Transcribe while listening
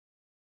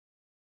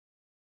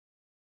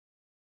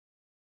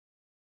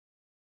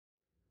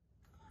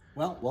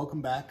Well,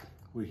 welcome back.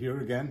 We're here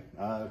again.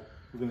 We're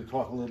going to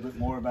talk a little bit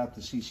more about the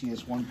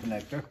CCS1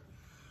 connector,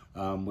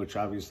 which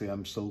obviously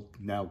I'm still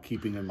now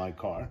keeping in my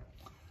car.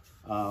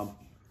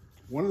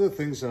 One of the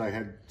things that I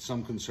had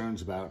some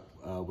concerns about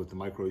with the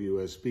micro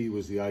USB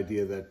was the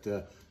idea that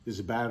there's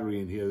a battery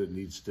in here that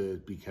needs to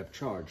be kept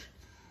charged.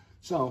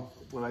 So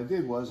what I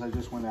did was I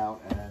just went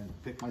out and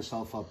picked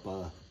myself up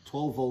a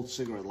 12-volt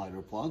cigarette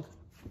lighter plug.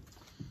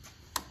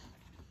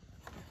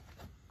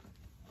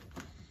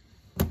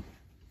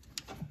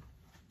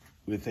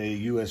 With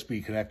a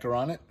USB connector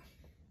on it.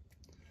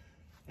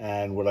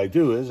 And what I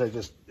do is I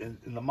just, in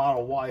the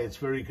Model Y, it's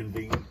very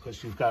convenient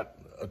because you've got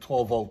a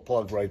 12-volt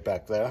plug right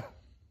back there.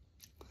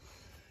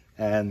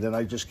 And then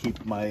I just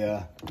keep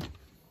my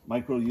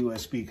micro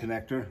USB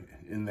connector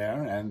in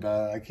there, and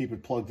I keep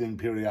it plugged in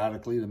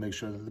periodically to make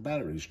sure that the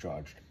battery is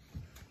charged.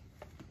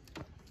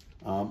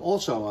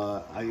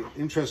 I,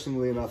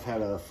 interestingly enough,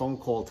 had a phone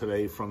call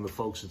today from the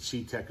folks at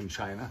Setec in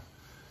China.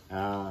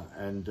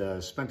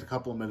 And spent a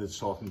couple of minutes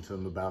talking to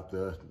them about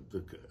the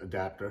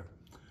adapter.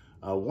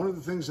 One of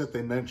the things that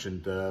they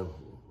mentioned,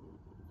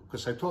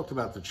 because I talked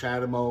about the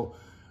ChaDemo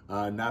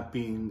not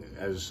being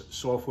as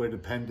software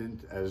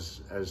dependent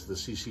as the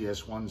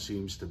CCS1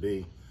 seems to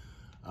be,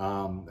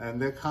 and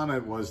their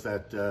comment was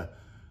that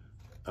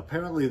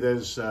apparently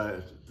there's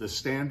the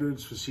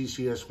standards for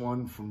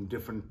CCS1 from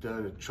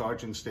different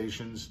charging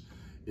stations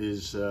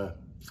is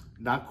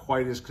not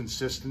quite as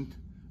consistent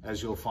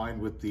as you'll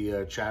find with the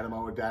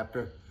ChaDemo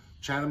adapter.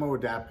 ChaDemo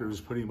adapter is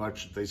pretty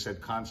much, they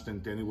said,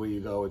 constant anywhere you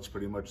go. It's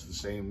pretty much the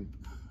same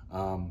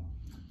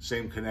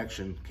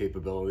connection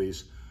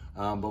capabilities.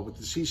 But with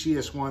the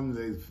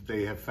CCS1,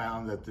 they have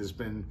found that there's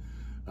been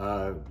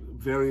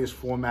various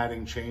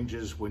formatting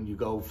changes when you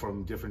go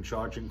from different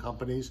charging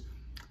companies.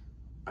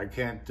 I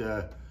can't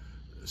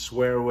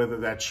swear whether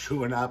that's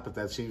true or not, but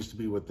that seems to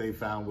be what they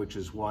found, which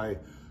is why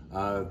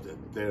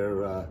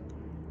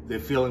their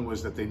feeling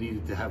was that they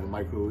needed to have a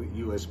micro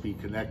USB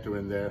connector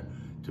in there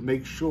to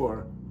make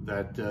sure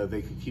that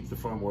they could keep the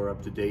firmware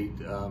up to date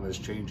as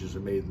changes are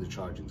made in the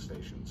charging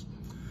stations.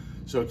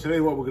 So today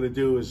what we're going to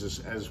do is,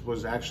 as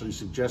was actually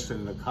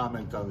suggested in a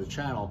comment on the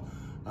channel,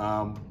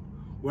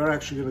 we're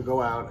actually going to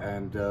go out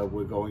and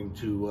we're going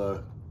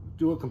to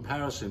do a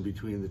comparison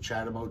between the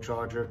ChaDemo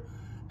charger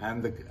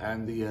and the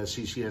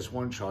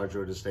CCS1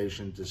 charger at a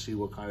station to see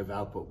what kind of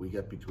output we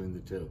get between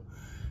the two.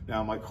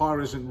 Now, my car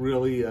isn't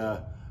really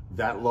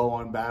that low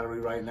on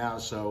battery right now,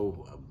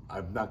 so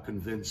I'm not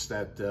convinced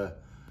that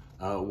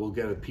we'll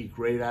get a peak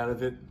rate out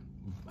of it.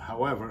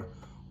 However,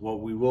 what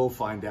we will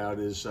find out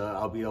is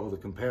I'll be able to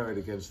compare it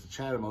against the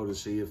ChaDemo to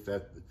see if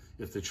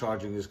the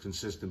charging is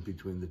consistent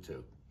between the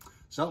two.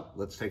 So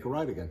let's take a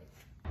ride again.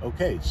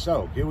 Okay,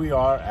 so here we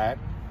are at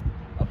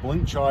a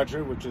Blink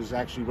charger, which is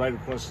actually right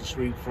across the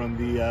street from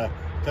the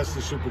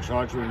Tesla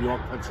Supercharger in York,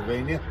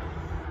 Pennsylvania.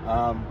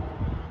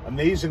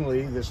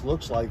 Amazingly, this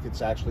looks like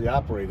it's actually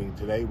operating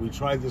today. We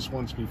tried this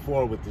once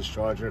before with this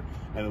charger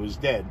and it was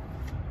dead,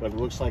 but it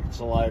looks like it's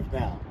alive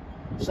now.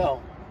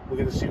 So we're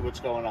going to see what's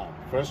going on.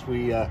 First,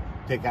 we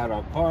take out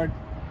our card,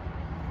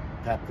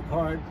 tap the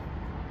card.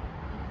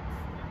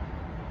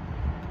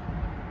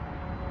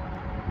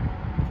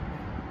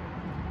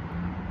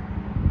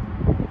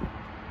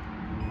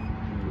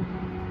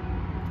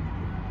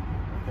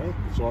 Okay,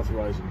 it's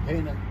authorizing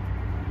payment.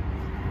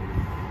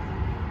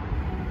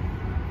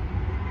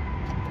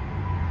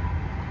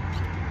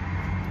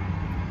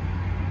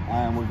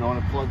 And we're going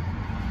to plug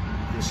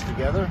this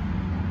together.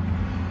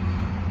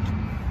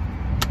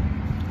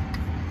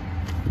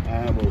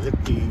 And we'll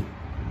hit the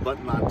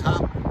button on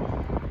top.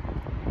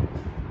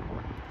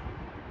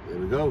 There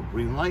we go,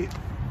 green light.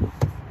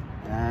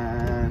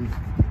 And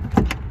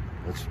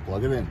let's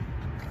plug it in.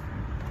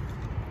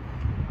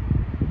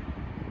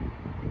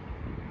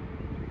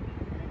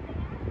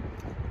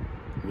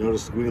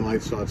 Notice the green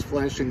light starts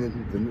flashing,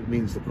 and it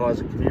means the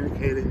cars are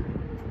communicating.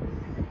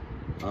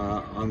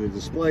 On the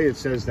display, it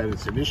says that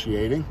it's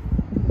initiating.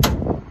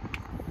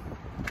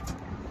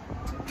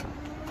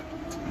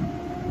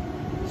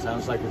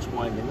 Sounds like it's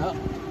winding up.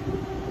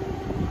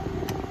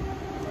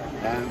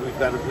 And we've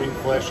got a green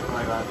flashing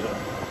light on here.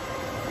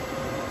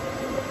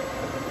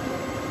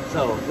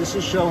 So this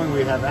is showing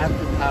we have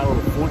active power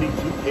of 42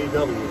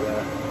 kW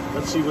there.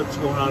 Let's see what's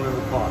going on in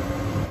the car.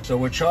 So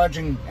we're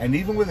charging, and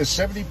even with a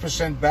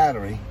 70%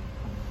 battery,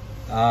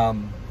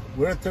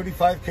 we're at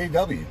 35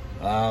 kW.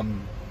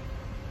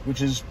 Which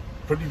is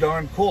pretty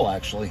darn cool,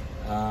 actually.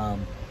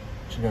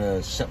 Just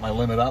gonna set my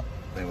limit up.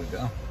 There we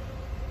go.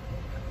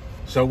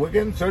 So we're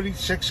getting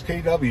 36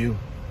 kW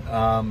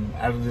out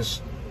of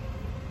this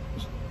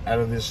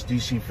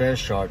DC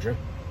fast charger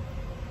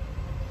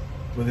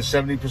with a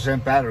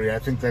 70% battery. I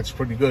think that's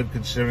pretty good,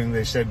 considering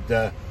they said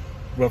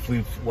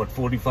roughly what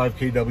 45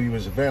 kW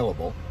is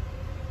available.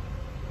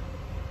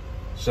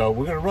 So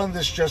we're gonna run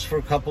this just for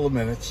a couple of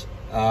minutes.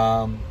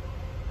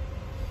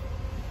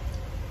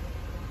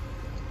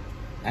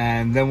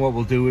 And then what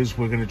we'll do is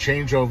we're going to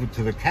change over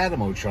to the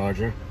Catamo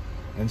Charger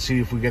and see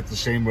if we get the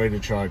same rate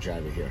of charge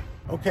out of here.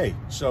 Okay,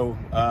 so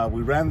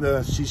we ran the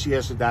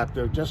CCS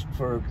adapter just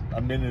for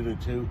a minute or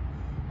two,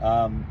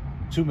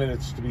 2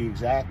 minutes to be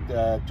exact.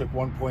 Took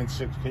 1.6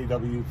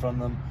 kW from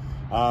them,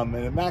 and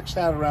it maxed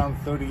out around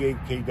 38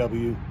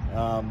 kW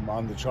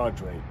on the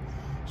charge rate.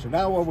 So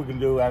now what we're going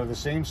to do out of the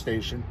same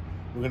station,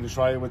 we're going to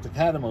try it with the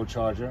Catamo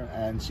Charger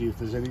and see if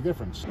there's any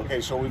difference. Okay,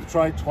 so we've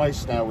tried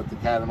twice now with the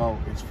Catamo.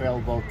 It's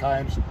failed both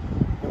times.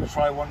 I'm going to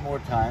try one more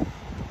time.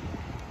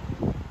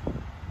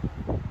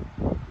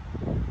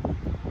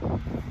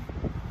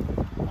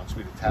 Wants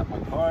me to tap my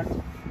card.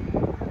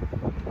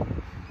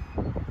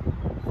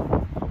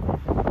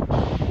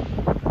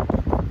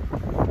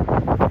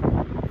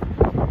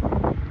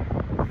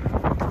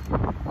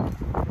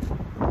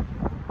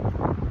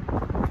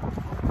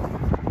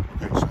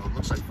 Okay, so it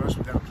looks like first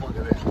we're going to plug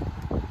it in.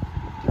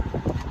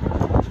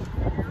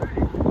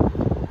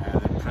 And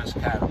then press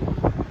Catamo.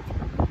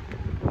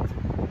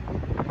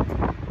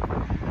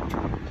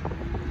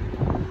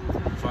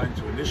 Trying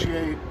to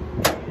initiate.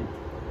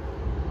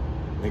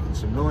 Making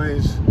some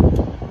noise.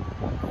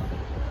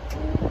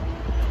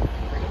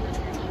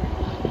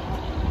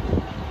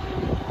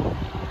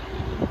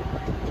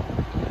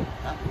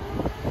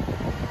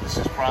 This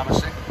is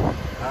promising.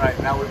 All right,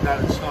 now we've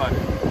got it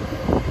started.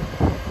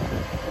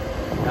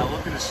 Now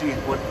looking to see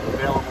what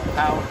available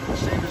power, the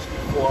same as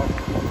before,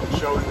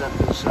 showing that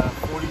there's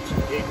 42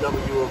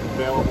 kW of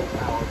available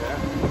power there.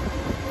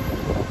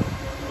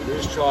 It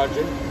is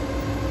charging.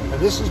 And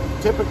this has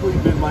typically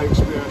been my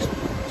experience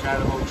with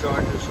ChaDemo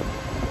chargers.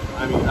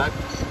 I mean, I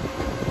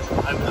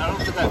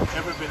don't think I've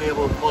ever been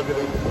able to plug it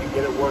in and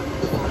get it working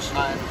the first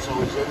time. It's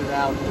always in and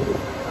out 2 or 3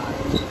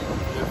 times.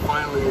 And then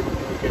finally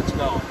it gets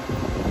going.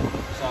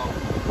 So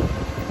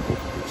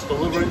it's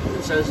delivering.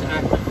 It says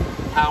active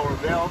power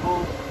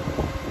available.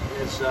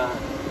 It's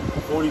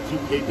 42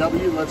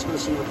 kW. Let's go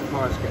see what the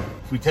cars get.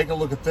 If we take a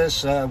look at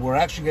this, we're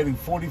actually getting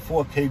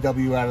 44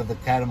 kW out of the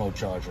Catamo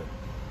Charger,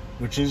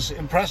 which is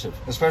impressive,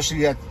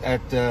 especially at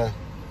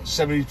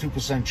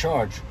 72%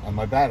 charge on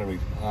my battery.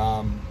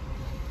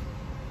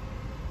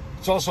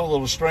 It's also a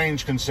little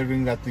strange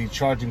considering that the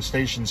charging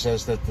station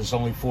says that there's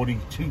only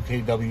 42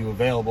 kW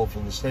available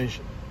from the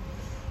station.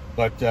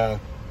 But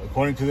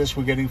according to this,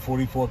 we're getting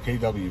 44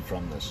 kW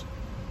from this.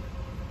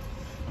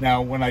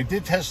 Now, when I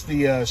did test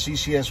the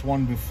CCS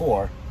one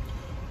before,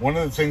 one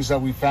of the things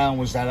that we found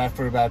was that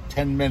after about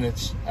 10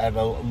 minutes at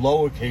a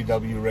lower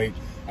kW rate,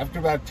 after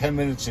about 10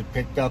 minutes it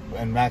picked up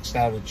and maxed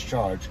out its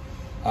charge.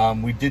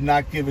 We did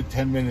not give it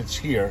 10 minutes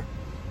here,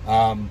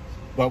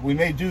 but we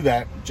may do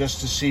that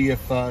just to see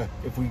if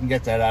we can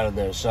get that out of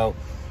there. So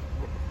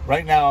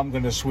right now I'm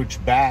going to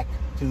switch back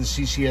to the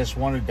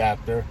CCS1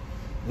 adapter,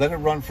 let it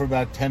run for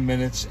about 10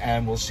 minutes,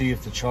 and we'll see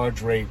if the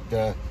charge rate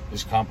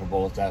is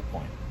comparable at that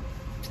point.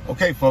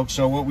 Okay, folks,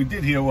 so what we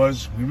did here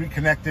was we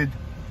reconnected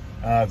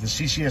the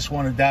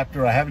CCS1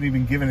 adapter. I haven't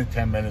even given it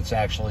 10 minutes,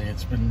 actually.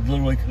 It's been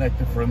literally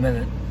connected for a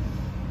minute.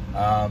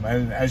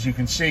 And as you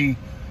can see,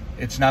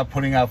 it's now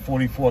putting out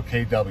 44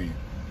 kW.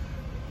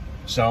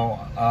 So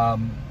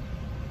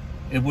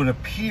it would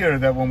appear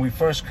that when we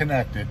first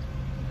connected,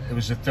 it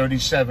was at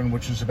 37,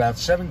 which was about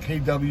 7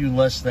 kW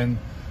less than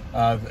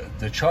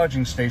the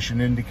charging station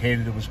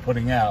indicated it was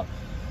putting out.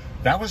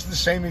 That was the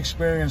same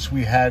experience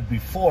we had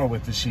before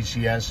with the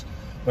CCS,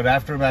 but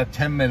after about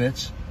 10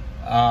 minutes,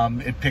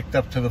 it picked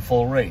up to the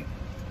full rate.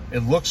 It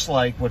looks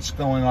like what's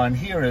going on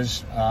here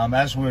is,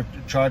 as we're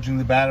charging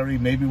the battery,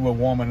 maybe we're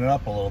warming it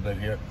up a little bit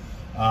here.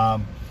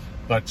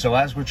 But so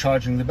as we're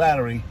charging the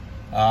battery,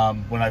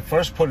 when I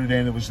first put it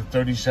in, it was at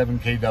 37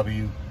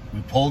 kW.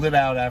 We pulled it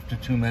out after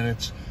 2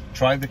 minutes,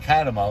 tried the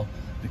Catamo.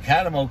 The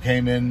Catamo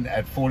came in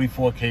at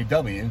 44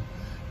 kW,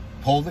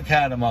 pulled the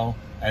Catamo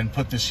and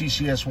put the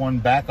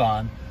CCS1 back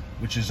on,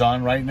 which is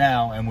on right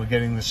now, and we're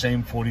getting the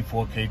same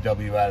 44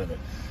 kW out of it.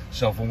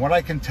 So from what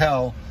I can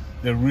tell,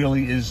 there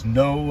really is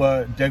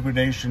no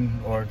degradation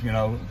or,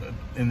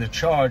 in the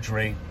charge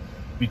rate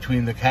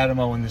between the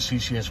Catamo and the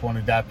CCS1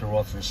 adapter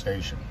off this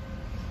station.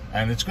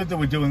 And it's good that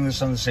we're doing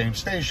this on the same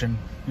station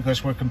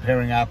because we're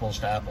comparing apples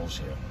to apples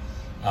here.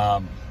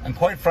 And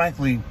quite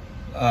frankly,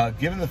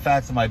 given the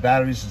fact that my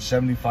battery's at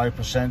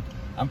 75%,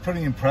 I'm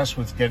pretty impressed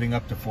with getting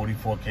up to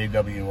 44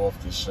 kW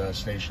off this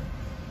station.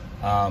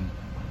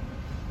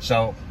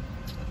 So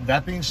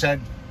that being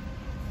said,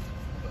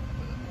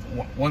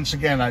 once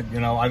again,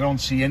 I don't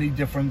see any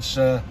difference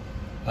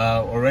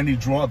or any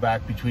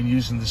drawback between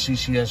using the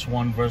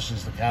CCS1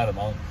 versus the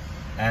Catamo.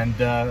 And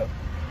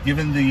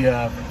given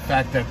the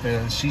fact that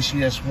the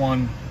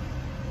CCS1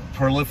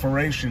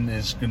 proliferation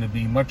is going to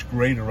be much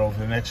greater over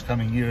the next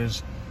coming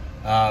years,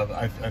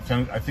 I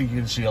think you're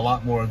going to see a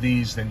lot more of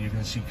these than you're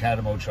going to see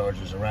Catamo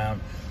chargers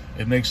around.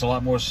 It makes a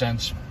lot more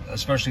sense,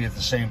 especially at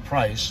the same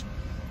price,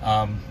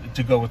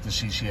 to go with the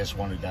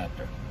CCS1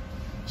 adapter.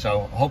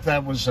 So I hope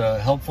that was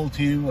helpful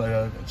to you.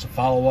 It's a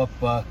follow-up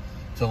to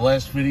the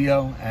last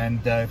video, and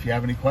if you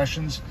have any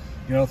questions,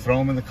 throw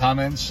them in the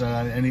comments.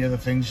 Any other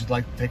things you'd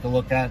like to take a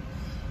look at.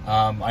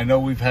 I know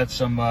we've had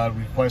some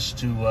requests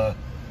to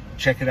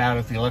check it out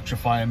at the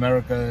Electrify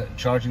America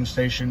charging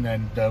station,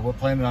 and we're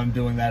planning on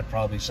doing that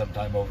probably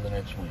sometime over the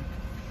next week.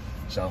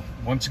 So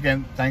once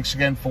again, thanks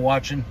again for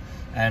watching,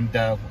 and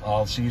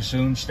I'll see you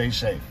soon. Stay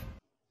safe.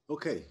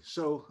 Okay,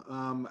 so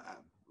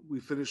we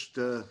finished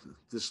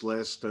this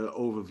last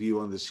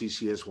overview on the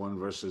CCS one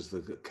versus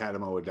the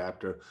Catamo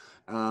adapter.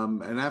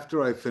 And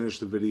after I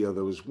finished the video,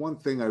 there was one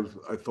thing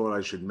I thought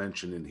I should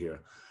mention in here.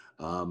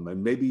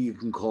 And maybe you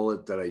can call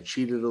it that I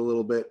cheated a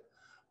little bit.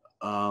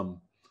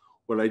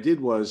 What I did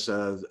was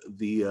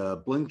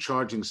the Blink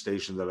charging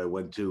station that I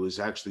went to is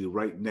actually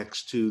right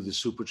next to the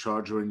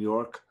supercharger in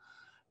York.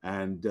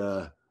 And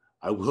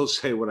I will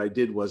say what I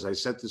did was I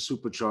set the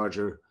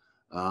supercharger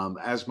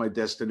as my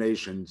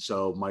destination.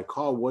 So my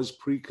car was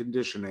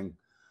preconditioning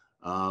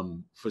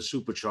for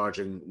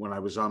supercharging when I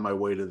was on my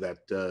way to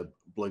that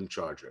Blink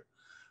charger.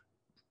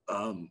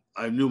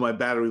 I knew my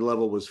battery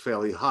level was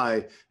fairly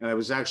high, and I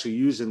was actually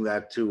using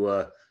that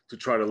to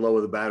try to lower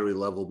the battery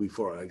level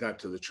before I got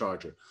to the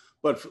charger.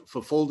 But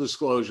for full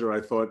disclosure,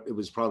 I thought it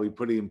was probably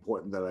pretty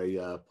important that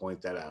I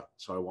point that out.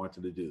 So I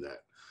wanted to do that.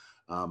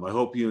 I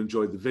hope you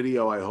enjoyed the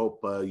video. I hope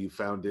you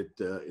found it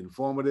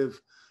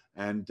informative.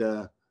 And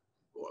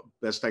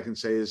best I can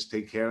say is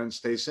take care and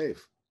stay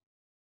safe.